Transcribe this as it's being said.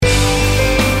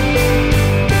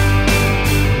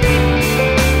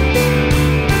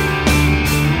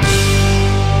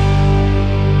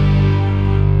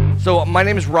My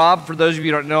name is Rob. For those of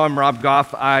you who don't know, I'm Rob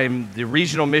Goff. I'm the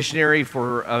regional missionary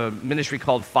for a ministry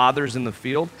called Fathers in the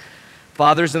Field.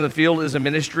 Fathers in the Field is a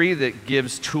ministry that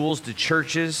gives tools to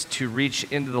churches to reach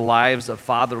into the lives of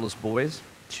fatherless boys,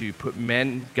 to put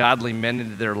men, godly men,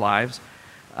 into their lives.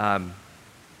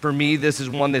 For me, this is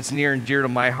one that's near and dear to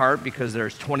my heart because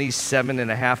there's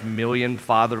 27.5 million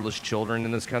fatherless children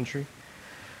in this country.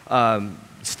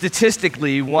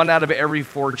 Statistically, 1 out of every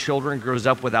 4 children grows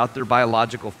up without their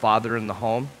biological father in the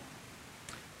home.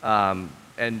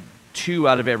 And 2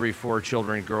 out of every 4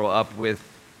 children grow up with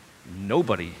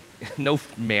nobody, no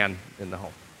man in the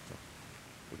home.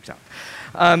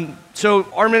 So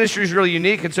our ministry is really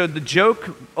unique, and so the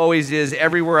joke always is,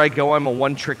 everywhere I go, I'm a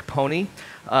one-trick pony.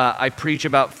 I preach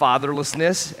about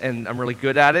fatherlessness, and I'm really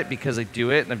good at it because I do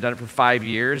it, and I've done it for 5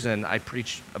 years, and I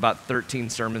preach about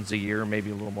 13 sermons a year, maybe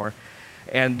a little more.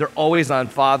 And they're always on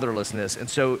fatherlessness. And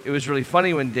so it was really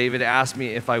funny when David asked me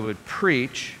if I would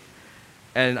preach,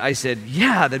 and I said,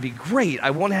 yeah, that'd be great. I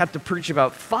won't have to preach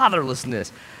about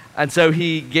fatherlessness. And so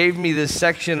he gave me this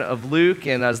section of Luke,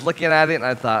 and I was looking at it, and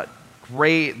I thought,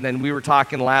 great. And then we were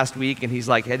talking last week, and he's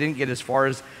like, I didn't get as far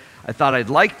as I thought I'd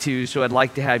like to, so I'd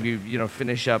like to have you,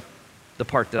 finish up the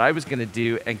part that I was going to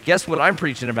do. And guess what I'm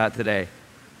preaching about today?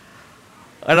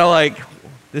 And I'm like,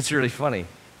 this is really funny.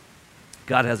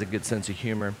 God has a good sense of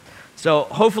humor. So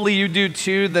hopefully you do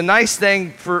too. The nice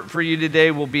thing for you today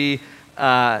will be,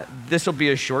 this will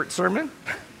be a short sermon.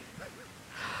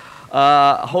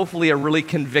 Hopefully a really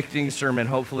convicting sermon.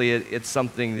 Hopefully it's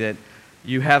something that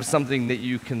you have something that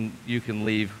you can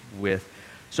leave with.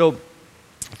 So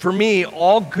for me,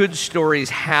 all good stories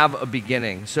have a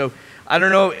beginning. So I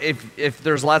don't know if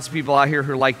there's lots of people out here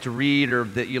who like to read or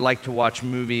that you like to watch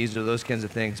movies or those kinds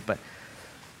of things, but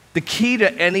the key to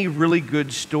any really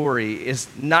good story is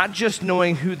not just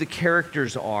knowing who the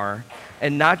characters are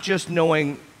and not just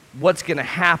knowing what's going to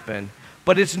happen,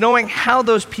 but it's knowing how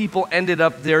those people ended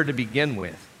up there to begin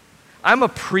with. I'm a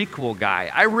prequel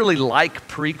guy. I really like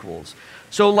prequels.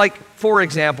 So like, for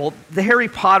example, the Harry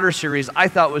Potter series I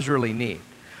thought was really neat.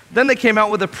 Then they came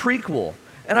out with a prequel,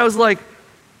 and I was like,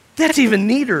 that's even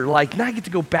neater. Like, now I get to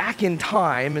go back in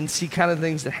time and see kind of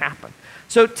things that happen.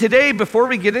 So today, before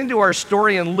we get into our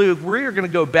story in Luke, we're going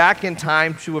to go back in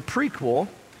time to a prequel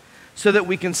so that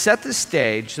we can set the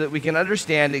stage, so that we can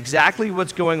understand exactly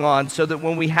what's going on, so that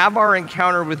when we have our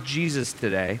encounter with Jesus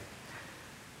today,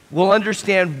 we'll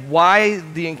understand why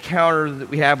the encounter that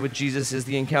we have with Jesus is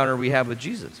the encounter we have with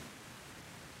Jesus.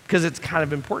 Because it's kind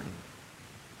of important.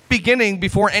 Beginning,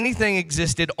 before anything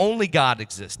existed, only God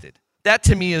existed. That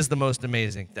to me is the most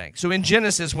amazing thing. So in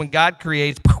Genesis, when God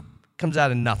creates, comes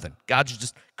out of nothing. God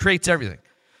just creates everything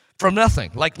from nothing,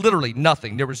 like literally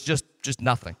nothing. There was just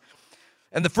nothing.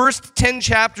 And the first 10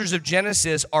 chapters of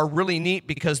Genesis are really neat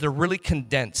because they're really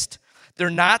condensed. They're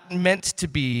not meant to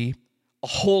be a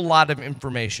whole lot of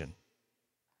information.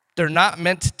 They're not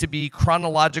meant to be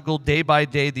chronological, day by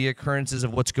day, the occurrences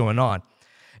of what's going on.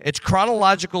 It's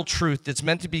chronological truth that's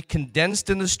meant to be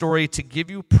condensed in the story to give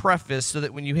you preface so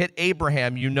that when you hit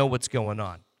Abraham, you know what's going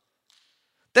on.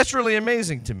 That's really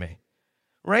amazing to me,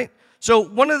 right? So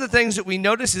one of the things that we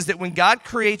notice is that when God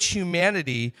creates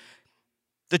humanity,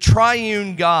 the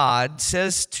triune God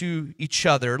says to each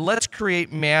other, let's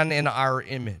create man in our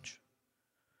image.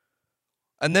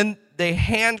 And then they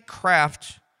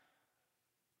handcraft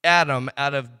Adam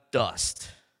out of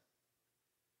dust.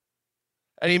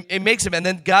 And it makes him, and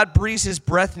then God breathes his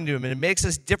breath into him, and it makes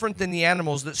us different than the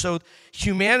animals. So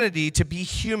humanity, to be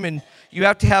human, you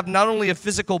have to have not only a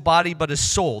physical body, but a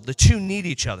soul. The two need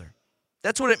each other.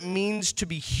 That's what it means to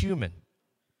be human.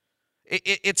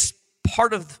 It's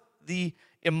part of the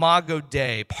imago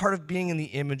Dei, part of being in the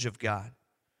image of God.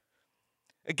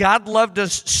 God loved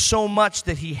us so much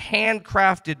that he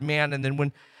handcrafted man, and then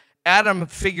when Adam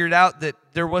figured out that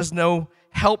there was no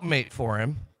helpmate for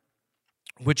him,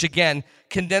 which again,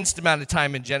 condensed amount of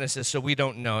time in Genesis, so we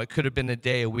don't know. It could have been a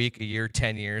day, a week, a year,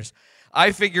 10 years.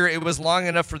 I figure it was long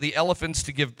enough for the elephants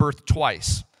to give birth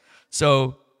twice.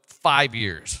 So 5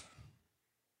 years,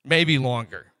 maybe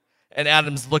longer. And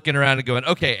Adam's looking around and going,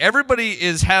 okay, everybody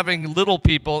is having little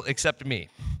people except me.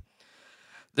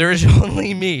 There is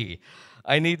only me.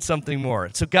 I need something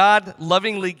more. So God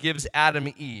lovingly gives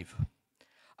Adam Eve.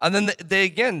 And then they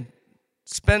again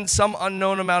spend some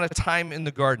unknown amount of time in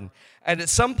the garden. And at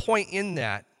some point in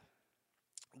that,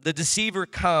 the deceiver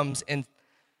comes and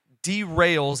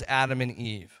derails Adam and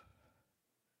Eve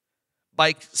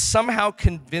by somehow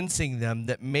convincing them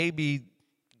that maybe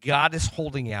God is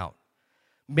holding out.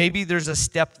 Maybe there's a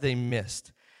step they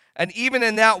missed. And even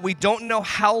in that, we don't know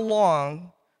how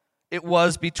long it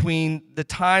was between the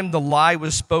time the lie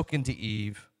was spoken to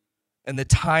Eve and the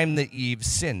time that Eve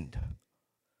sinned.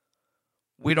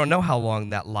 We don't know how long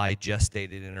that lie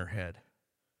gestated in her head.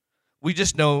 We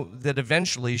just know that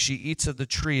eventually she eats of the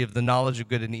tree of the knowledge of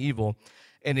good and evil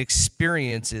and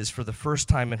experiences for the first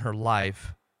time in her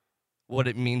life what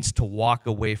it means to walk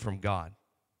away from God,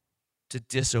 to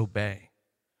disobey.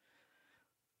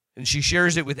 And she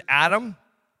shares it with Adam,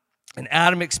 and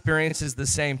Adam experiences the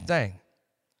same thing.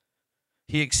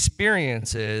 He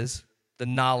experiences the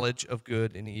knowledge of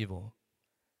good and evil.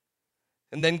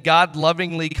 And then God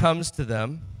lovingly comes to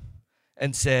them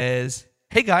and says,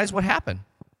 hey guys, what happened?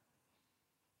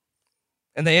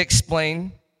 And they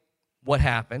explain what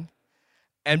happened.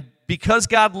 And because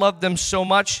God loved them so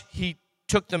much, he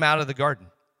took them out of the garden.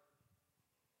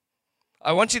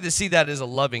 I want you to see that as a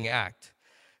loving act.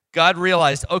 God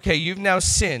realized, okay, you've now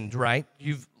sinned, right?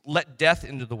 You've let death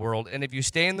into the world, and if you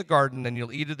stay in the garden, then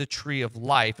you'll eat of the tree of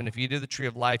life, and if you eat of the tree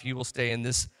of life, you will stay in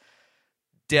this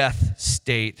death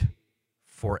state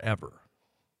forever.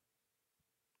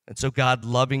 And so God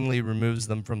lovingly removes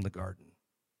them from the garden.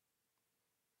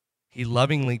 He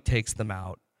lovingly takes them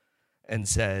out and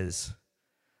says,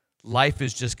 life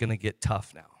is just going to get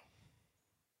tough now.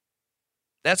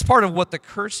 That's part of what the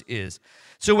curse is.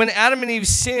 So when Adam and Eve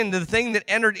sinned, the thing that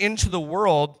entered into the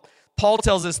world, Paul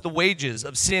tells us the wages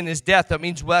of sin is death. That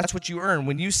means, well, that's what you earn.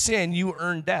 When you sin, you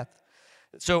earn death.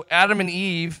 So Adam and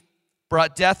Eve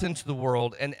brought death into the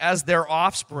world, and as their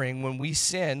offspring, when we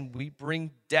sin, we bring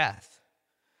death.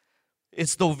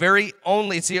 It's literally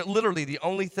the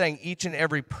only thing each and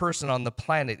every person on the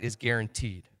planet is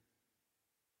guaranteed.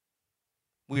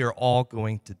 We are all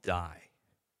going to die.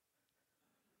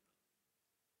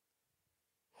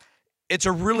 It's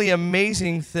a really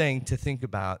amazing thing to think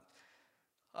about.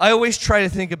 I always try to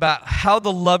think about how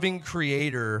the loving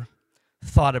Creator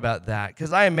thought about that,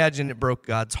 because I imagine it broke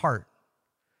God's heart.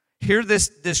 Here,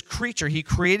 this creature, he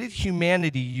created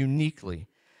humanity uniquely,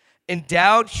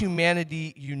 endowed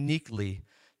humanity uniquely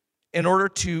in order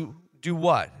to do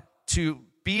what? To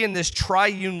be in this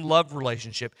triune love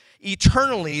relationship.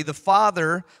 Eternally, the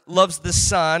Father loves the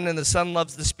Son, and the Son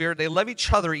loves the Spirit. They love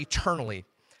each other eternally.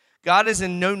 God is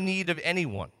in no need of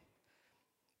anyone.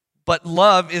 But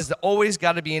love is always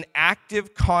got to be an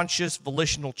active, conscious,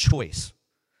 volitional choice.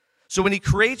 So when he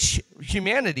creates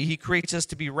humanity, he creates us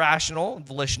to be rational and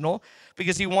volitional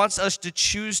because he wants us to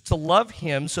choose to love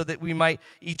him so that we might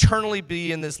eternally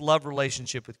be in this love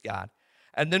relationship with God.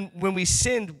 And then when we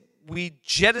sinned, we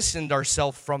jettisoned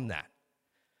ourselves from that.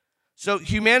 So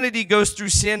humanity goes through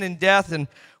sin and death, and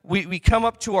we come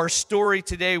up to our story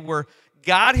today where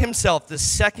God himself, the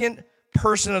second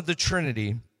person of the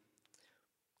Trinity,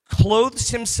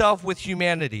 clothes himself with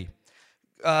humanity.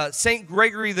 St.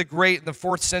 Gregory the Great in the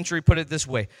 4th century put it this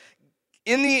way.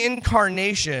 In the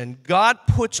incarnation, God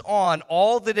puts on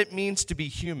all that it means to be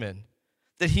human,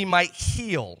 that he might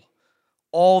heal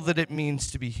all that it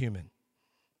means to be human.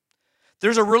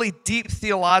 There's a really deep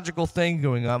theological thing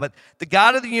going on, but the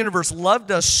God of the universe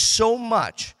loved us so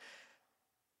much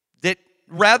that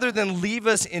rather than leave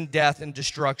us in death and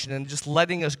destruction and just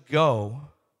letting us go,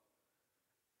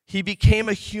 he became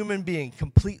a human being,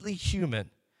 completely human,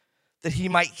 that he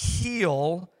might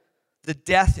heal the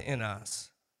death in us,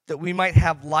 that we might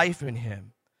have life in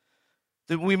him,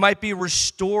 that we might be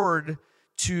restored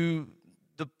to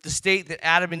the state that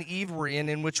Adam and Eve were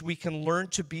in which we can learn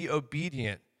to be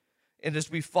obedient. And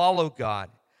as we follow God,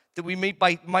 that we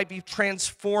might be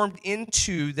transformed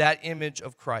into that image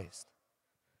of Christ.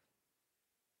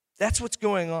 That's what's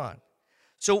going on.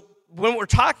 So when we're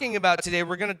talking about today,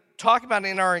 we're going to talk about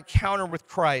in our encounter with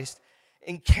Christ,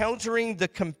 encountering the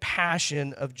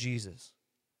compassion of Jesus.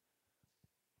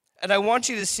 And I want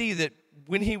you to see that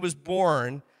when he was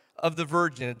born of the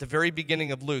Virgin at the very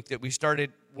beginning of Luke, when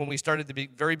we started the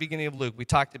very beginning of Luke, we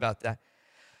talked about that.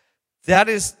 That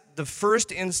is the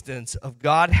first instance of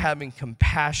God having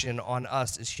compassion on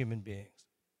us as human beings.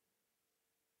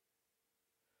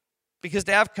 Because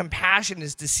to have compassion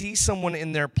is to see someone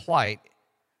in their plight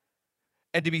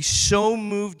and to be so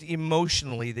moved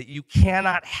emotionally that you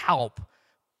cannot help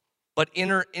but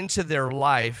enter into their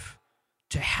life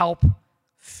to help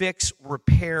fix,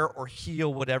 repair, or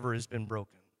heal whatever has been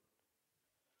broken.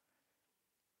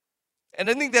 And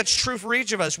I think that's true for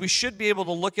each of us. We should be able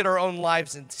to look at our own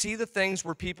lives and see the things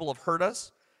where people have hurt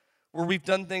us, where we've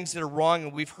done things that are wrong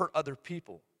and we've hurt other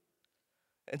people.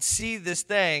 And see this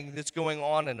thing that's going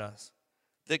on in us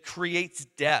that creates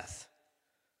death,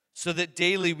 so that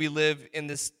daily we live in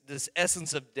this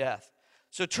essence of death.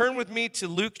 So turn with me to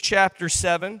Luke chapter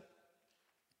 7.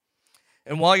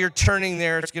 And while you're turning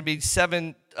there, it's going to be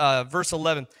verse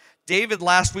 11. David,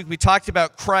 last week we talked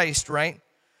about Christ, right?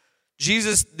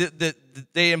 Jesus,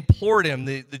 they implored him,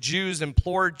 the Jews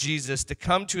implored Jesus to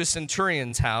come to a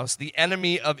centurion's house, the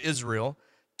enemy of Israel,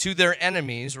 to their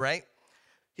enemies, right?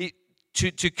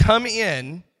 To come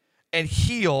in and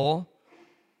heal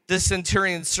this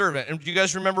centurion's servant. And do you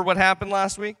guys remember what happened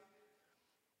last week?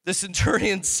 The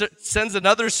centurion sends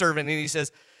another servant and he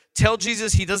says, tell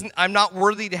Jesus I'm not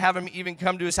worthy to have him even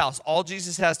come to his house. All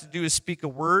Jesus has to do is speak a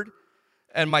word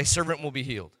and my servant will be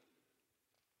healed.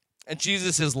 And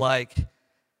Jesus is like,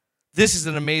 this is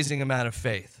an amazing amount of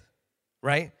faith,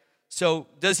 right? So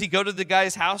does he go to the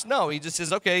guy's house? No, he just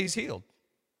says, okay, he's healed.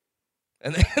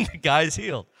 And then the guy's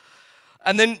healed.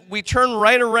 And then we turn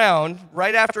right around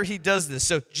right after he does this.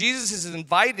 So Jesus is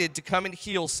invited to come and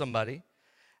heal somebody.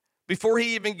 Before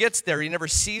he even gets there, he never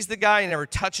sees the guy, he never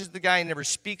touches the guy, he never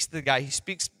speaks to the guy. He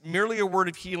speaks merely a word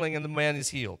of healing and the man is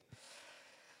healed.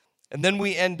 And then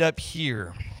we end up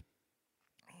here.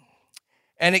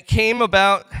 And it came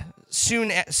about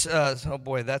soon as, oh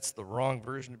boy, that's the wrong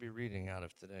version to be reading out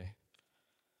of today.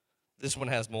 This one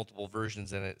has multiple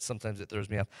versions in it. Sometimes it throws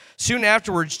me off. Soon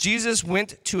afterwards, Jesus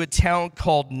went to a town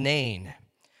called Nain,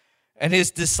 and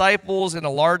his disciples and a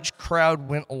large crowd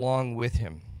went along with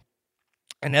him.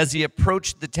 And as he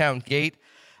approached the town gate,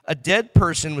 a dead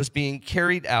person was being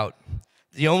carried out,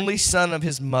 the only son of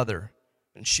his mother,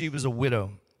 and she was a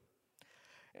widow.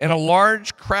 And a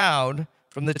large crowd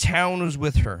from the town was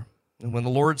with her. And when the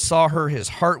Lord saw her, his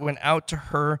heart went out to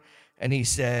her, and he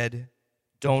said,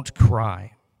 don't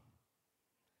cry.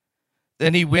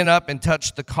 Then he went up and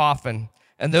touched the coffin,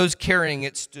 and those carrying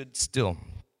it stood still.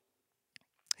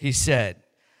 He said,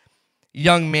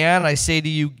 young man, I say to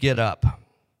you, get up.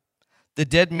 The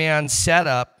dead man sat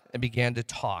up and began to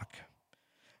talk.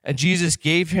 And Jesus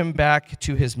gave him back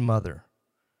to his mother.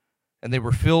 And they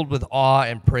were filled with awe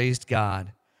and praised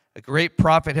God. A great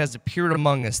prophet has appeared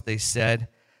among us, they said.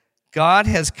 God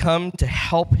has come to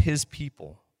help his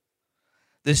people.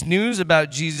 This news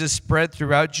about Jesus spread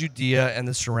throughout Judea and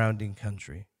the surrounding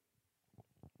country.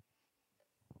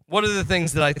 What are the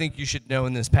things that I think you should know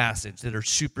in this passage that are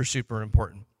super, super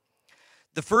important?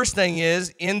 The first thing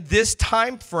is, in this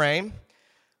time frame,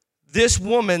 this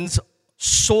woman's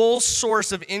sole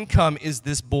source of income is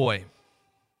this boy.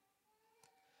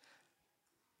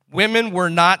 Women were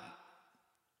not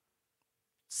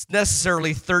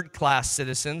necessarily third-class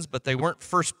citizens, but they weren't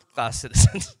first-class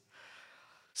citizens.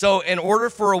 So in order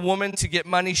for a woman to get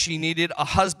money, she needed a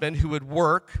husband who would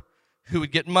work, who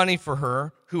would get money for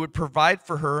her, who would provide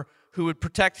for her, who would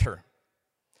protect her.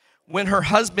 When her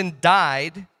husband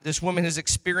died, this woman has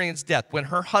experienced death. When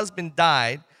her husband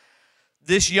died,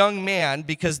 this young man,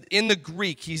 because in the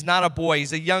Greek, he's not a boy,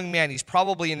 he's a young man. He's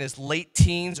probably in his late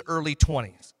teens, early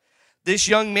 20s. This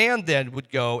young man then would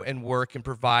go and work and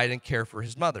provide and care for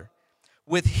his mother.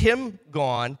 With him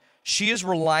gone, she is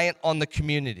reliant on the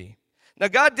community. Now,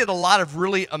 God did a lot of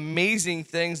really amazing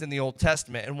things in the Old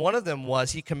Testament, and one of them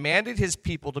was he commanded his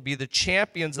people to be the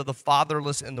champions of the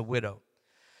fatherless and the widow.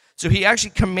 So he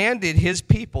actually commanded his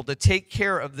people to take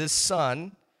care of this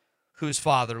son who is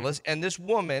fatherless and this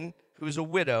woman who is a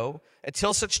widow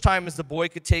until such time as the boy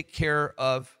could take care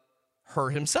of her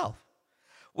himself.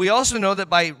 We also know that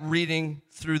by reading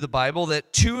through the Bible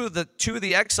that two of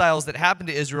the exiles that happened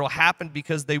to Israel happened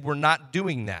because they were not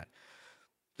doing that.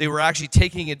 They were actually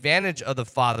taking advantage of the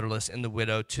fatherless and the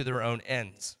widow to their own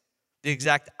ends. The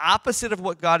exact opposite of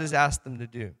what God has asked them to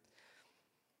do.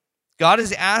 God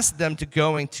has asked them to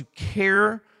go and to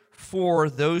care for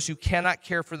those who cannot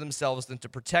care for themselves and to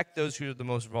protect those who are the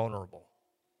most vulnerable.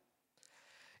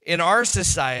 In our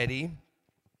society,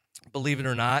 believe it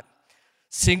or not,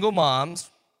 single moms,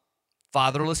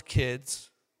 fatherless kids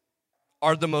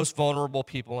are the most vulnerable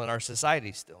people in our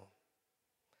society still.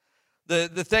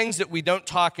 The things that we don't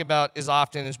talk about as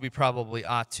often as we probably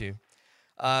ought to.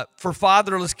 For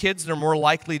fatherless kids, they're more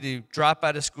likely to drop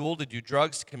out of school, to do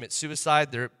drugs, to commit suicide.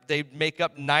 They make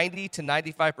up 90 to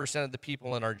 95% of the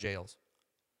people in our jails.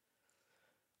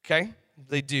 Okay?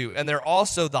 They do. And they're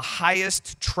also the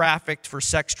highest trafficked for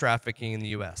sex trafficking in the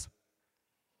U.S.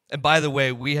 And by the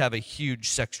way, we have a huge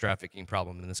sex trafficking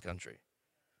problem in this country.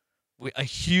 A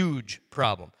huge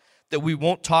problem that we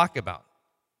won't talk about.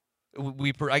 If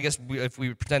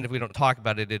we pretend if we don't talk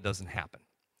about it, it doesn't happen.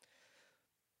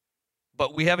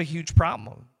 But we have a huge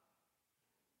problem.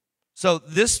 So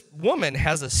this woman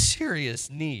has a serious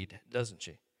need, doesn't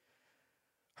she?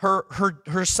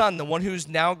 Her son, the one who's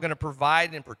now going to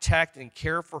provide and protect and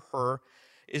care for her,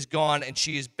 is gone, and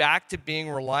she is back to being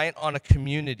reliant on a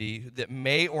community that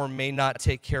may or may not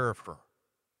take care of her.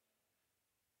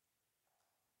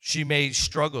 She may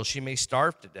struggle. She may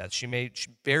starve to death. She may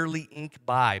barely ink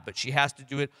by, but she has to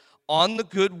do it on the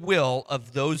goodwill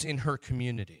of those in her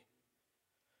community.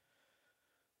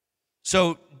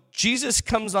 So Jesus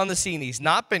comes on the scene. He's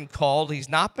not been called. He's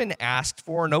not been asked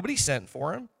for. Nobody sent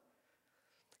for him.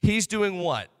 He's doing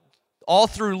what? All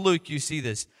through Luke, you see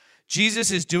this.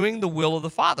 Jesus is doing the will of the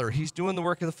Father. He's doing the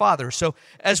work of the Father. So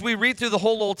as we read through the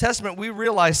whole Old Testament, we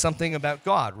realize something about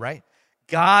God, right?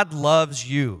 God loves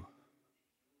you.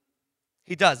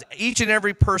 He does. Each and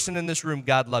every person in this room,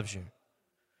 God loves you.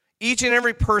 Each and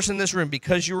every person in this room,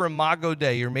 because you're Imago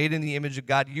Dei, you're made in the image of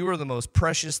God, you are the most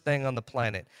precious thing on the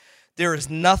planet. There is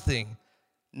nothing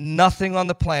on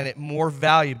the planet more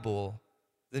valuable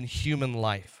than human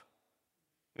life.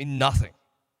 I mean, nothing.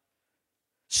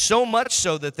 So much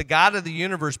so that the God of the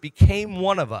universe became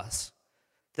one of us,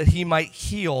 that he might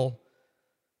heal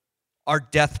our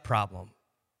death problem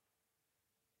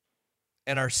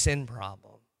and our sin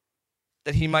problem,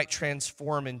 that he might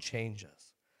transform and change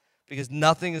us, because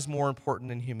nothing is more important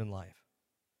than human life.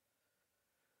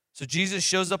 So Jesus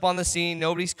shows up on the scene.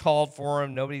 Nobody's called for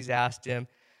him. Nobody's asked him.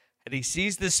 And he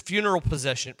sees this funeral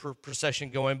procession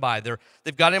going by.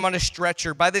 They've got him on a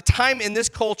stretcher. By the time in this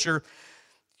culture,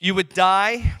 you would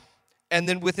die, and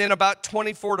then within about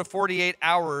 24 to 48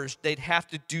 hours, they'd have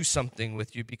to do something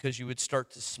with you because you would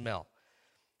start to smell.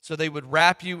 So they would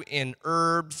wrap you in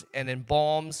herbs and in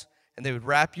balms, and they would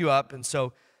wrap you up. And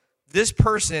so this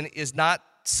person is not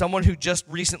someone who just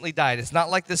recently died. It's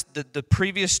not like this the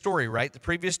previous story, right? The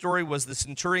previous story was the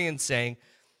centurion saying,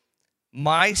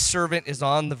 "My servant is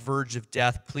on the verge of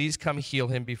death. Please come heal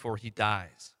him before he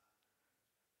dies."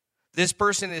 This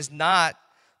person is not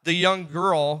the young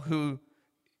girl who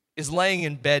is laying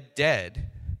in bed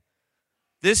dead.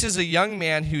 This is a young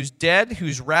man who's dead,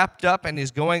 who's wrapped up, and is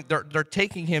going, they're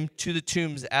taking him to the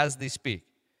tombs as they speak.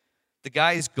 The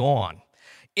guy is gone.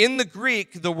 In the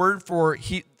Greek, the word for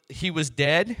he was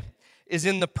dead is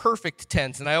in the perfect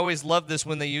tense. And I always love this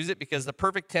when they use it, because the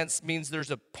perfect tense means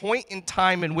there's a point in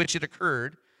time in which it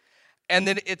occurred, and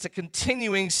then it's a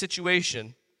continuing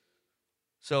situation.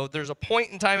 So there's a point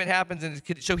in time it happens, and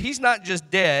so he's not just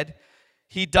dead,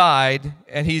 he died,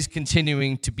 and he's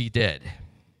continuing to be dead.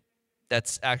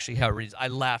 That's actually how it reads. I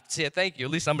laughed. See, thank you.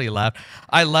 At least somebody laughed.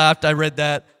 I laughed. I read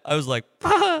that. I was like,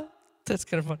 that's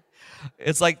kind of fun.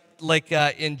 It's like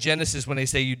in Genesis when they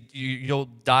say you'll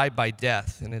die by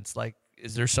death, and it's like,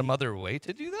 is there some other way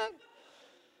to do that?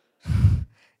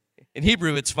 In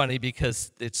Hebrew, it's funny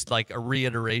because it's like a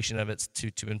reiteration of it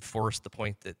to enforce the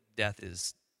point that death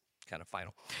is kind of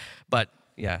final. But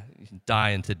yeah, you can die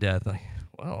into death. Like,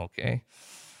 well, okay.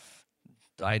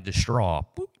 Died to straw.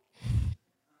 Boop.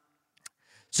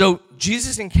 So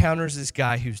Jesus encounters this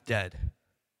guy who's dead,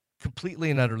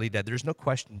 completely and utterly dead. There's no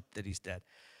question that he's dead.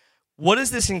 What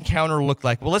does this encounter look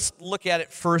like? Well, let's look at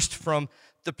it first from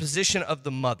the position of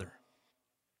the mother.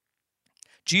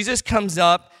 Jesus comes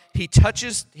up, he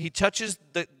touches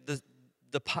the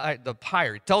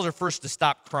pyre. He tells her first to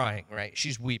stop crying, right?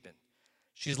 She's weeping.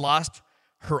 She's lost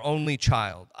her only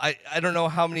child. I don't know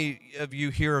how many of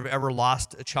you here have ever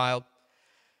lost a child,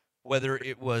 whether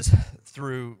it was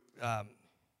through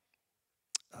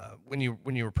when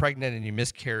you were pregnant and you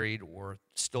miscarried, or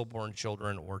stillborn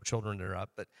children, or children that are up.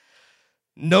 But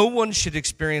no one should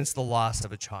experience the loss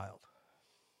of a child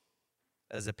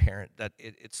as a parent. That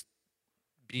it's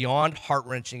beyond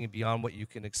heart-wrenching and beyond what you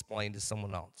can explain to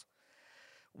someone else.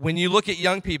 When you look at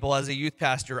young people, as a youth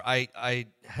pastor, I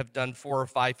have done 4 or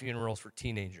 5 funerals for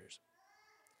teenagers.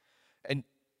 And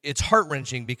it's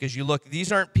heart-wrenching because you look,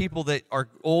 these aren't people that are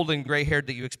old and gray-haired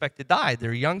that you expect to die.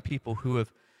 They're young people who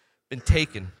have been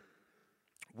taken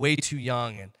way too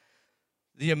young, and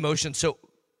the emotion. So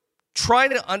try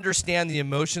to understand the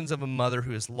emotions of a mother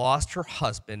who has lost her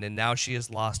husband, and now she has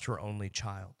lost her only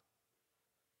child.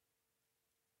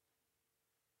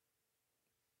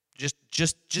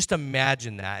 Just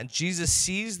imagine that. And Jesus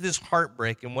sees this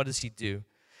heartbreak, and what does he do?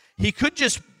 He could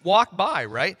just walk by,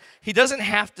 right? He doesn't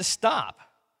have to stop.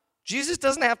 Jesus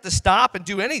doesn't have to stop and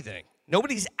do anything.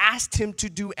 Nobody's asked him to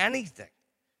do anything.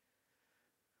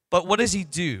 But what does he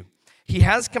do? He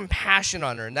has compassion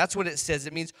on her, and that's what it says.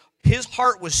 It means his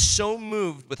heart was so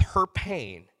moved with her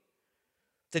pain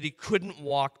that he couldn't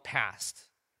walk past.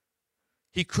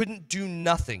 He couldn't do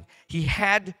nothing. He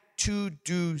had to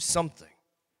do something.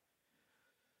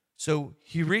 So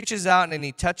he reaches out and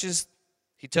he touches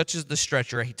the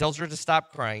stretcher. He tells her to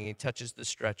stop crying. He touches the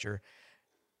stretcher.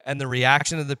 And the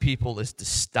reaction of the people is to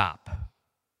stop.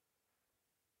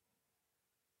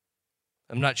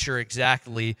 I'm not sure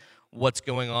exactly what's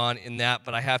going on in that,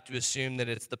 but I have to assume that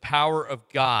it's the power of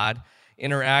God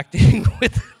interacting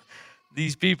with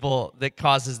these people that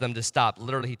causes them to stop.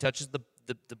 Literally, he touches the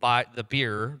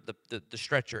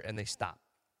stretcher, and they stop.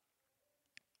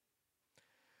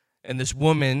 And this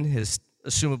woman has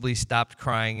assumably stopped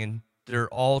crying, and they're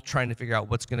all trying to figure out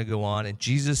what's going to go on. And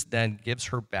Jesus then gives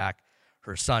her back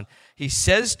her son. He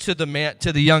says to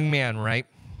the young man, right?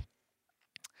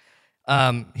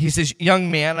 He says,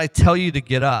 "Young man, I tell you to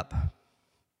get up."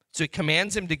 So he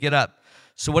commands him to get up.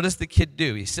 So what does the kid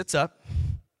do? He sits up,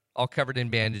 all covered in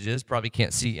bandages, probably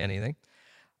can't see anything,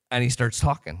 and he starts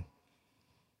talking.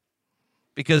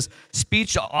 Because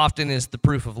speech often is the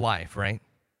proof of life, right?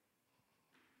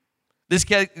 This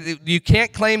guy, you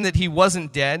can't claim that he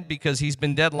wasn't dead because he's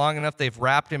been dead long enough. They've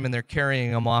wrapped him and they're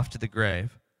carrying him off to the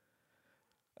grave.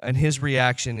 And his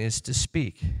reaction is to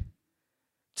speak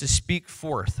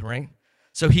forth, right?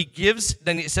 So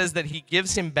then it says that he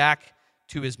gives him back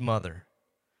to his mother.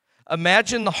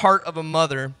 Imagine the heart of a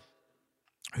mother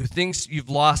who thinks you've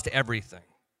lost everything.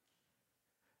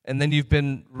 And then you've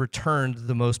been returned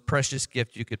the most precious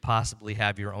gift you could possibly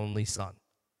have, your only son.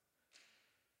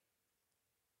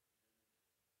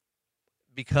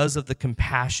 Because of the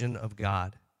compassion of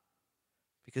God.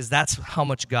 Because that's how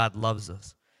much God loves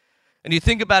us. And you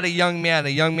think about a young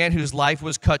man whose life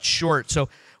was cut short. So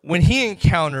when he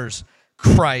encounters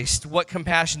Christ, what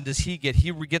compassion does he get?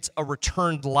 He gets a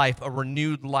returned life, a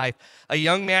renewed life. A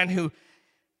young man who,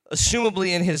 assumably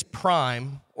in his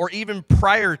prime, or even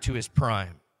prior to his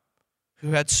prime, who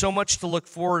had so much to look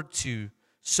forward to,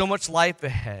 so much life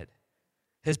ahead,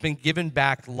 has been given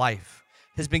back life,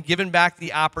 has been given back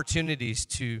the opportunities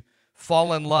to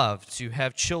fall in love, to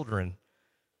have children,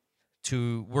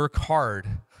 to work hard,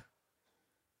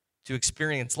 to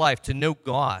experience life, to know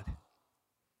God.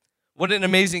 What an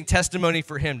amazing testimony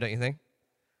for him, don't you think?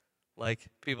 Like,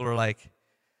 people are like,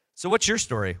 "So what's your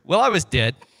story?" "Well, I was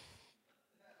dead.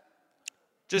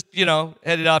 Just,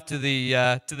 headed off to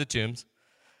the tombs.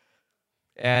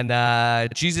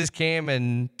 And Jesus came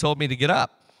and told me to get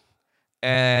up.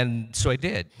 And so I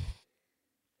did.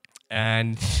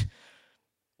 And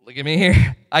look at me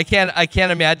here. I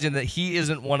can't imagine that he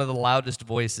isn't one of the loudest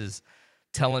voices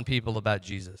telling people about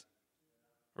Jesus.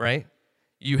 Right?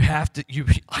 You have to,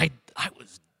 I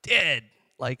was dead.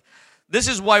 Like, this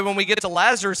is why when we get to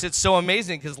Lazarus, it's so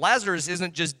amazing, because Lazarus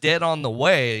isn't just dead on the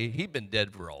way. He'd been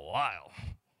dead for a while.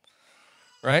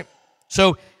 Right?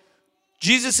 So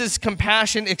Jesus'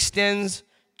 compassion extends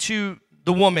to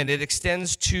the woman. It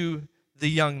extends to the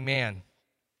young man.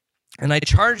 And I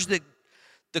charge that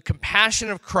the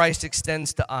compassion of Christ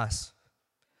extends to us.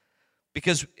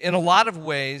 Because in a lot of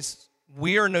ways,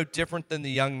 we are no different than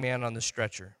the young man on the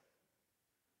stretcher.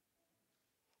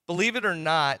 Believe it or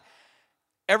not,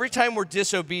 every time we're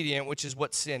disobedient, which is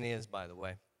what sin is, by the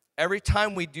way, every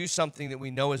time we do something that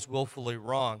we know is willfully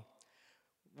wrong,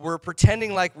 we're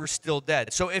pretending like we're still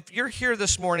dead. So if you're here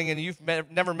this morning and you've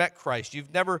never met Christ,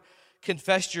 you've never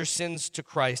confessed your sins to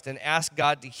Christ and asked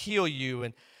God to heal you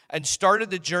and started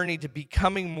the journey to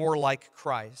becoming more like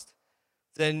Christ,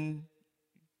 then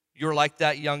you're like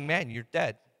that young man. You're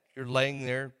dead. You're laying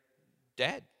there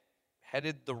dead,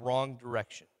 headed the wrong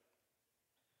direction.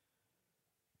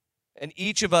 And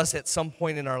each of us at some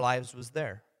point in our lives was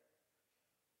there.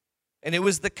 And it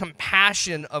was the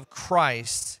compassion of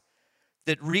Christ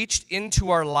that reached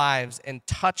into our lives and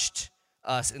touched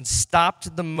us and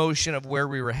stopped the motion of where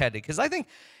we were headed. Because I think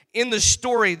in the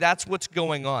story, that's what's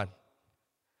going on.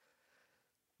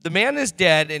 The man is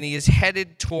dead, and he is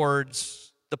headed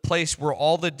towards the place where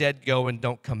all the dead go and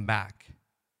don't come back.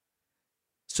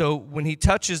 So when he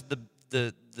touches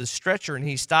the stretcher and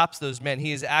he stops those men,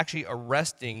 he is actually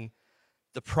arresting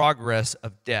the progress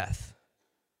of death.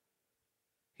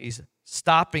 He's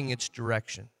stopping its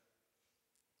direction.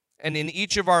 And in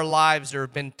each of our lives, there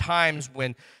have been times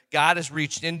when God has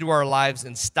reached into our lives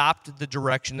and stopped the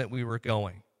direction that we were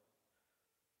going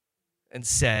and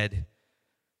said,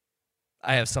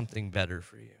 "I have something better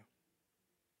for you."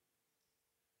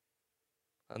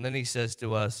 And then he says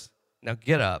to us, "Now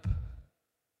get up.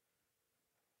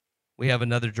 We have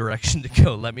another direction to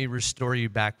go. Let me restore you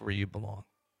back where you belong."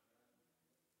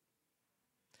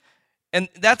 And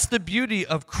that's the beauty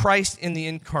of Christ in the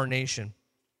incarnation.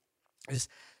 Is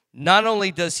not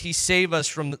only does he save us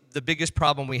from the biggest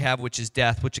problem we have, which is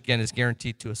death, which again is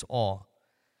guaranteed to us all,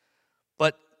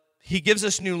 but he gives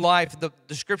us new life.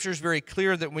 The scripture is very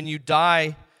clear that when you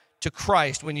die to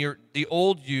Christ, when you're the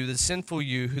old you, the sinful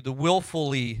you, the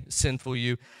willfully sinful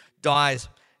you, dies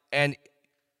and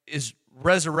is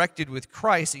resurrected with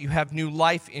Christ, that you have new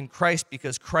life in Christ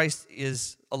because Christ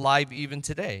is alive even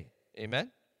today.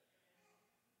 Amen?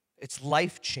 It's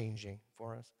life-changing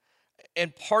for us.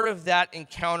 And part of that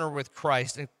encounter with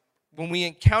Christ, and when we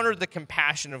encounter the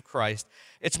compassion of Christ,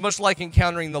 it's much like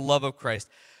encountering the love of Christ.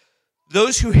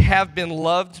 Those who have been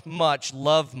loved much,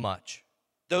 love much.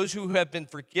 those who have been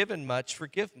forgiven much,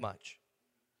 forgive much.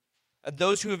 And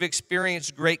those who have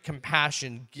experienced great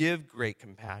compassion, give great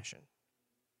compassion.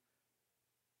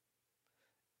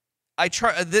 I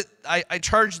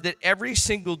charge that every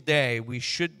single day we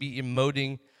should be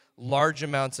emoting large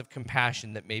amounts of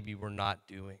compassion that maybe we're not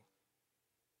doing.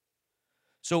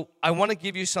 So I want to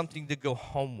give you something to go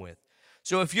home with.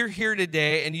 So if you're here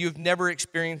today and you've never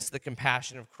experienced the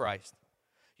compassion of Christ,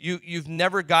 you've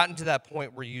never gotten to that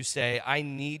point where you say, I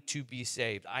need to be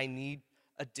saved. I need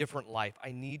a different life.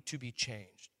 I need to be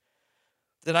changed.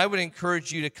 Then I would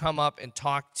encourage you to come up and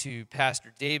talk to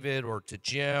Pastor David or to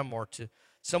Jim or to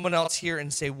someone else here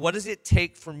and say, what does it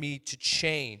take for me to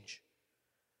change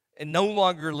and no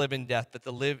longer live in death, but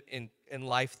to live in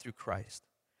life through Christ?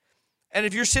 And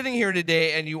if you're sitting here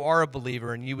today and you are a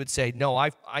believer and you would say, no,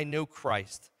 I know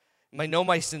Christ. I know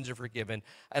my sins are forgiven,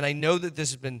 and I know that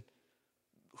this has been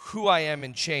who I am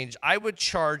and changed, I would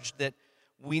charge that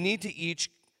we need to each,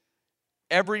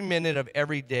 every minute of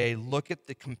every day, look at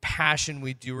the compassion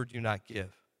we do or do not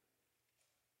give.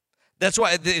 That's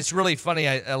why it's really funny.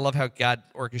 I love how God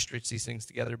orchestrates these things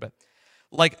together, but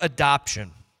like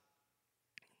adoption.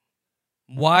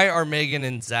 Why are Megan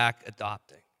and Zach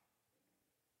adopting?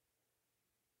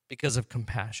 Because of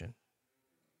compassion.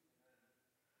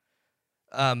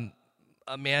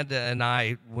 Amanda and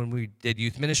I, when we did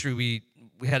youth ministry, we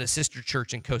had a sister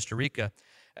church in Costa Rica,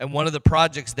 and one of the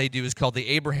projects they do is called the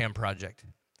Abraham Project.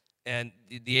 And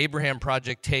the Abraham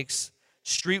Project takes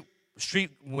street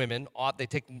women off, they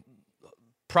take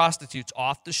prostitutes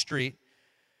off the street,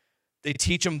 they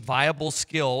teach them viable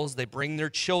skills, they bring their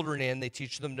children in, they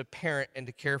teach them to parent and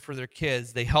to care for their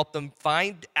kids, they help them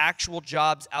find actual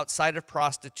jobs outside of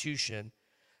prostitution,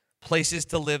 places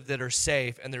to live that are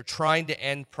safe, and they're trying to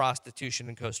end prostitution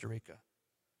in Costa Rica.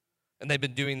 And they've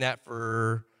been doing that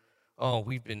for,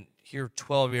 we've been here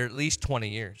 12 years, at least 20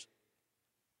 years.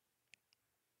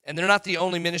 And they're not the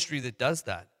only ministry that does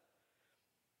that.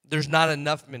 There's not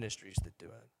enough ministries that do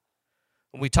it.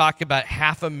 When we talk about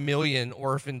 500,000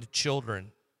 orphaned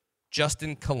children just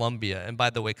in Colombia, and by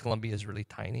the way, Colombia is really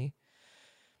tiny.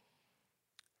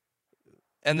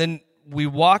 And then we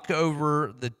walk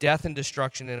over the death and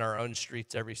destruction in our own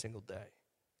streets every single day.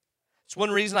 It's one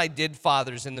reason I did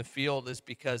Fathers in the Field is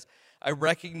because I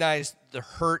recognize the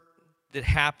hurt that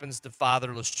happens to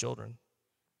fatherless children.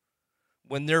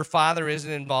 When their father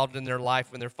isn't involved in their life,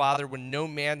 when no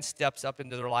man steps up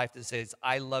into their life that says,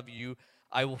 I love you,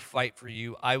 I will fight for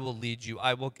you, I will lead you,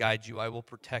 I will guide you, I will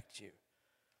protect you.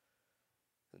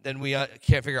 Then we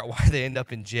can't figure out why they end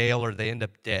up in jail or they end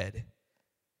up dead.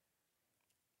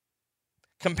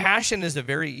 Compassion is a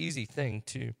very easy thing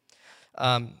too.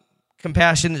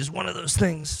 Compassion is one of those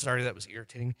things. Sorry, that was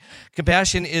irritating.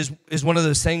 Compassion is one of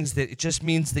those things that it just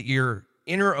means that your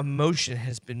inner emotion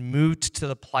has been moved to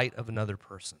the plight of another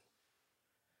person.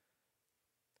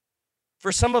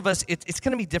 For some of us, it's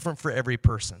going to be different for every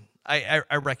person. I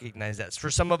recognize that.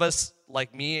 For some of us,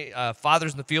 like me,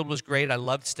 Fathers in the Field was great. I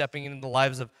loved stepping into the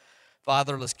lives of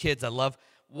fatherless kids. I love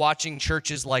watching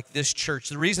churches like this church.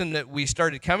 The reason that we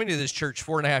started coming to this church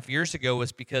 4.5 years ago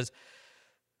was because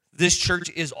this church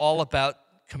is all about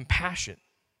compassion.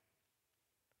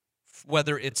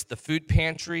 Whether it's the food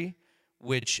pantry,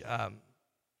 which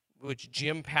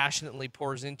Jim passionately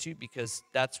pours into because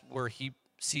that's where he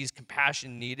sees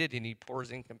compassion needed and he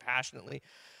pours in compassionately,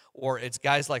 or it's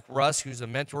guys like Russ, who's a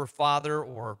mentor father,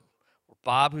 or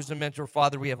Bob, who's a mentor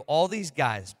father. We have all these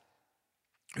guys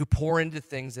who pour into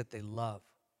things that they love.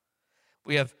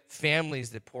 We have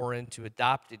families that pour into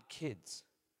adopted kids.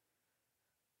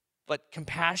 But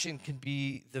compassion can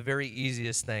be the very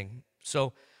easiest thing.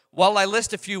 So while I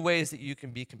list a few ways that you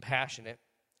can be compassionate,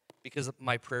 because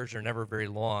my prayers are never very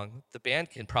long, the band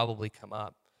can probably come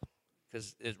up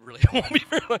because it really won't be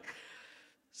very long.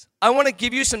 I want to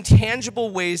give you some tangible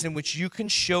ways in which you can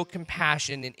show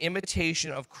compassion in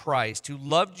imitation of Christ, who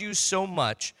loved you so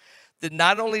much that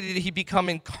not only did he become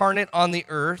incarnate on the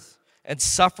earth and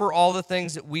suffer all the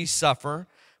things that we suffer,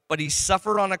 but he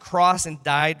suffered on a cross and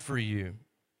died for you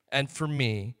and for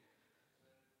me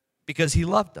because he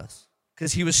loved us,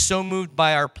 because he was so moved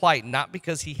by our plight, not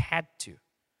because he had to,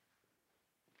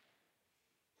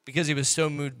 because he was so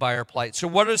moved by our plight. So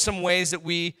what are some ways that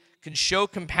we can show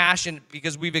compassion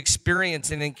because we've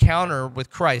experienced an encounter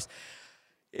with Christ?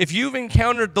 If you've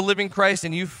encountered the living Christ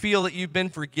and you feel that you've been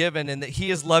forgiven and that he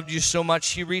has loved you so much,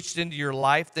 he reached into your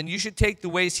life, then you should take the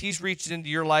ways he's reached into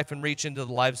your life and reach into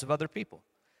the lives of other people.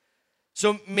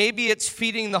 So maybe it's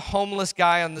feeding the homeless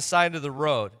guy on the side of the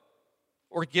road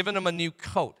or giving him a new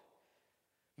coat.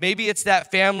 Maybe it's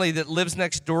that family that lives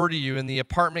next door to you in the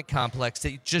apartment complex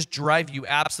that just drive you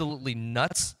absolutely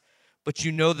nuts, but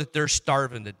you know that they're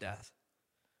starving to death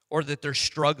or that they're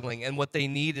struggling, and what they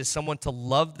need is someone to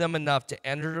love them enough to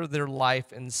enter their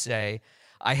life and say,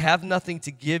 I have nothing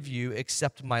to give you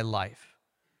except my life.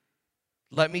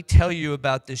 Let me tell you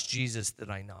about this Jesus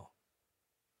that I know,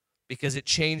 because it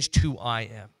changed who I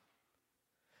am.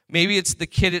 Maybe it's the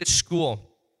kid at school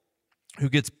who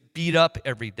gets beat up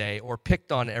every day or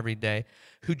picked on every day,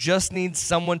 who just needs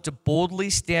someone to boldly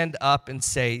stand up and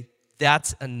say,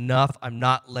 that's enough, I'm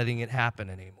not letting it happen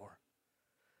anymore.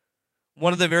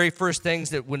 One of the very first things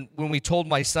that when we told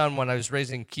my son when I was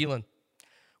raising Keelan,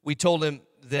 we told him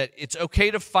that it's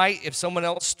okay to fight if someone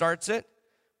else starts it,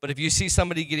 but if you see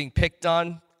somebody getting picked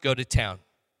on, go to town.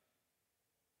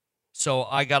 So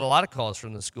I got a lot of calls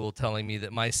from the school telling me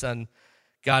that my son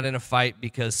got in a fight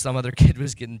because some other kid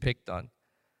was getting picked on.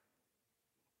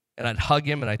 And I'd hug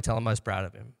him and I'd tell him I was proud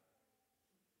of him.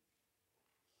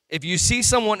 If you see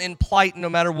someone in plight, no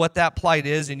matter what that plight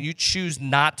is, and you choose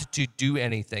not to do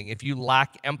anything, if you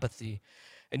lack empathy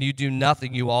and you do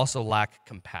nothing, you also lack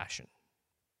compassion.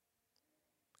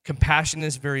 Compassion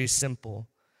is very simple.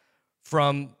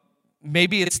 From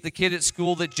maybe it's the kid at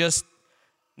school that just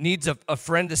needs a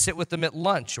friend to sit with them at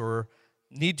lunch or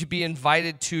need to be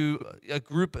invited to a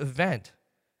group event.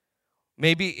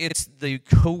 Maybe it's the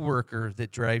coworker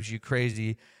that drives you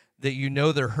crazy, that you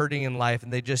know they're hurting in life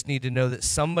and they just need to know that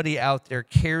somebody out there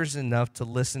cares enough to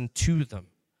listen to them.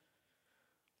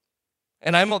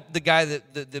 And I'm the guy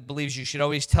that believes you should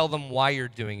always tell them why you're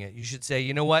doing it. You should say,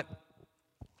 you know what?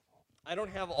 I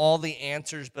don't have all the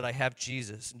answers, but I have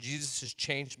Jesus. And Jesus has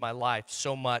changed my life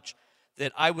so much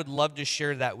that I would love to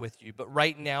share that with you. But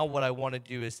right now, what I want to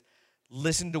do is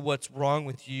listen to what's wrong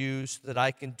with you so that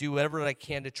I can do whatever I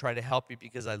can to try to help you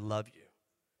because I love you.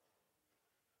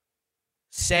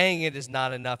 Saying it is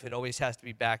not enough. It always has to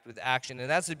be backed with action. And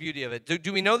that's the beauty of it.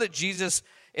 Do we know that Jesus,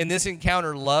 in this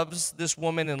encounter, loves this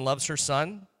woman and loves her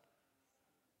son?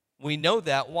 We know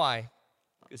that. Why?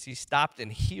 Because he stopped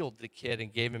and healed the kid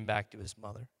and gave him back to his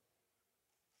mother.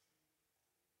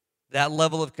 That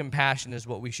level of compassion is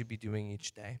what we should be doing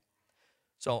each day.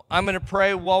 So I'm going to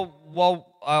pray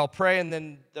while I'll pray, and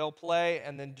then they'll play.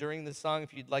 And then during the song,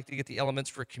 if you'd like to get the elements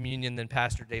for communion, then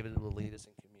Pastor David will lead us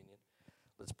in communion.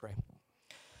 Let's pray.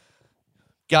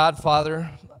 God,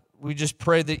 Father, we just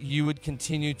pray that you would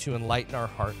continue to enlighten our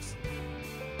hearts.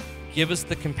 Give us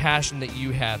the compassion that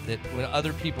you have, that when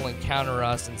other people encounter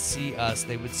us and see us,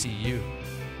 they would see you.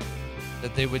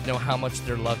 That they would know how much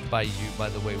they're loved by you, by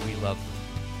the way we love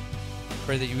them.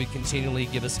 Pray that you would continually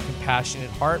give us a compassionate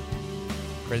heart.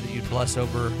 Pray that you'd bless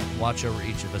over and watch over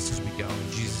each of us as we go.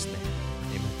 In Jesus' name.